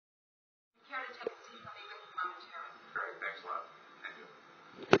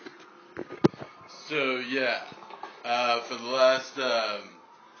So yeah, for the last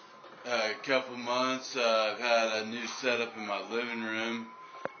couple months, I've had a new setup in my living room.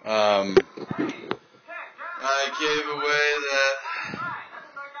 I gave away that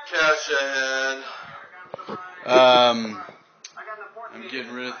couch I had. I'm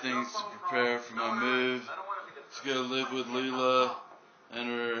getting rid of things to prepare for my move. To go live with Leela and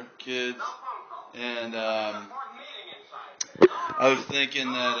her kids, and I was thinking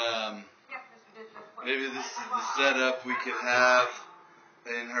that maybe this is the setup we could have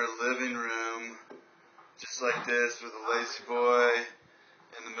in her living room, just like this, with a lazy boy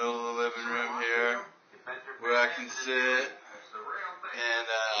in the middle of the living room here, where I can sit,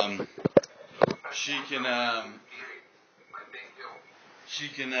 and she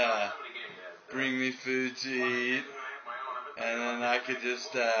can bring me food to eat, and then I could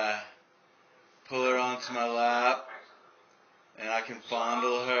just pull her onto my lap, and I can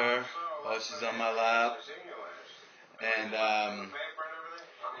fondle her while she's on my lap,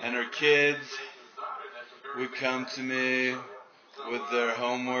 and her kids would come to me with their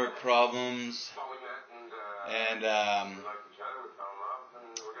homework problems, and I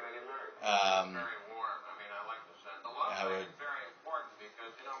would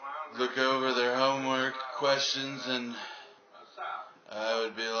look over their homework questions, and I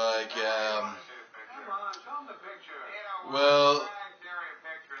would be like,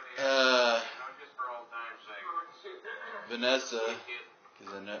 Vanessa,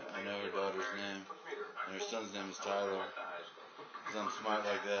 because I know her daughter's name, and her son's name is Tyler, because I'm smart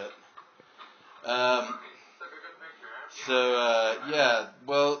like that.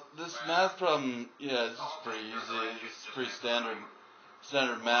 This math problem, this is pretty easy. This is pretty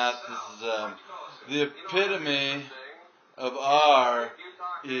standard math. This is the epitome of R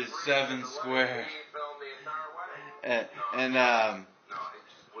is 7 squared, and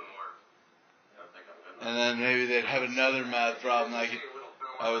then maybe they'd have another math problem.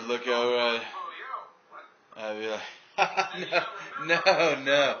 I would look over, I'd be like,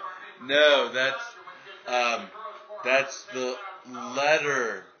 no, that's the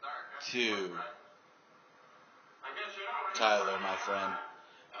letter to Tyler, my friend.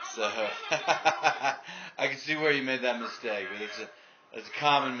 So I can see where you made that mistake. It's a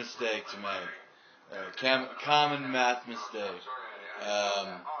common mistake to make. Common math mistake.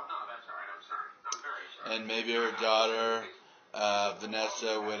 And maybe her daughter,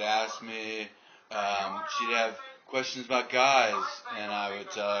 Vanessa, would ask me, she'd have questions about guys, and I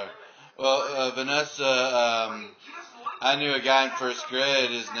would tell her, well, Vanessa, I knew a guy in first grade.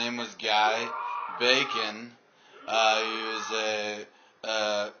 His name was Guy Bacon. He was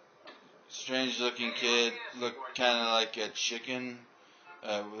a strange-looking kid, looked kind of like a chicken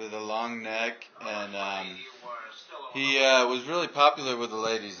with a long neck, and he was really popular with the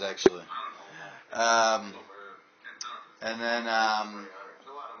ladies, actually. And then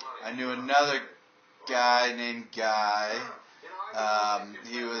I knew another guy named Guy.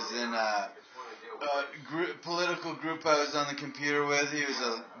 He was in a political group I was on the computer with. He was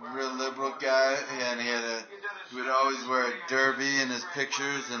a real liberal guy, and he would always wear a derby in his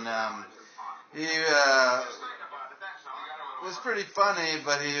pictures, and he was pretty funny,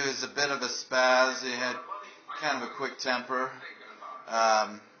 but he was a bit of a spaz. He had kind of a quick temper.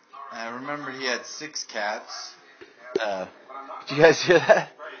 I remember he had 6 cats. Did you guys hear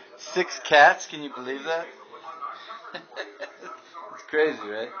that? 6 cats? Can you believe that? It's crazy,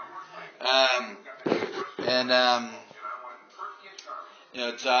 right?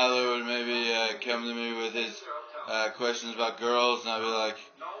 Tyler would maybe come to me with his questions about girls, and I'd be like,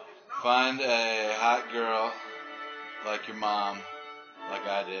 find a hot girl like your mom, like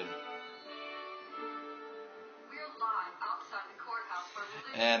I did.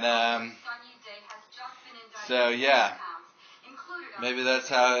 And so yeah, maybe that's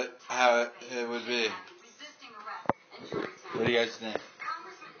how it would be. What do you guys think?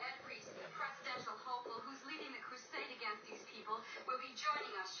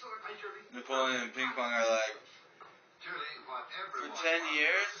 Napoleon and Ping Pong are like, for 10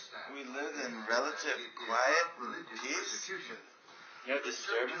 years, we lived in relative quiet and peace. No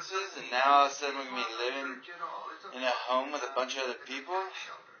disturbances, and now all of a sudden we're going to be living in a home with a bunch of other people?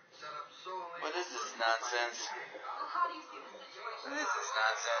 What is this nonsense? What is this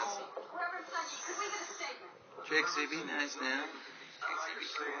nonsense? Trixie, be nice now. Trixie, be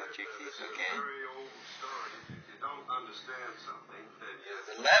cool. Trixie's okay. It was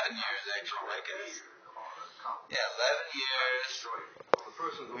 11 years, actually, I guess. Yeah, 11 years.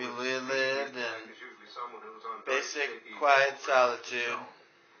 We lived in basic, quiet solitude.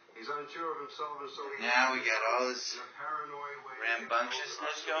 Now we got all this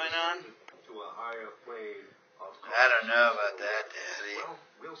rambunctiousness going on. to a higher plane of I don't know about that, Daddy. Well,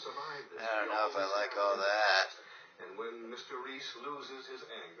 we'll survive this. I don't know if I like all that. And when Mr. Reese loses his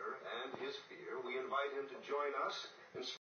anger and his fear, we invite him to join us in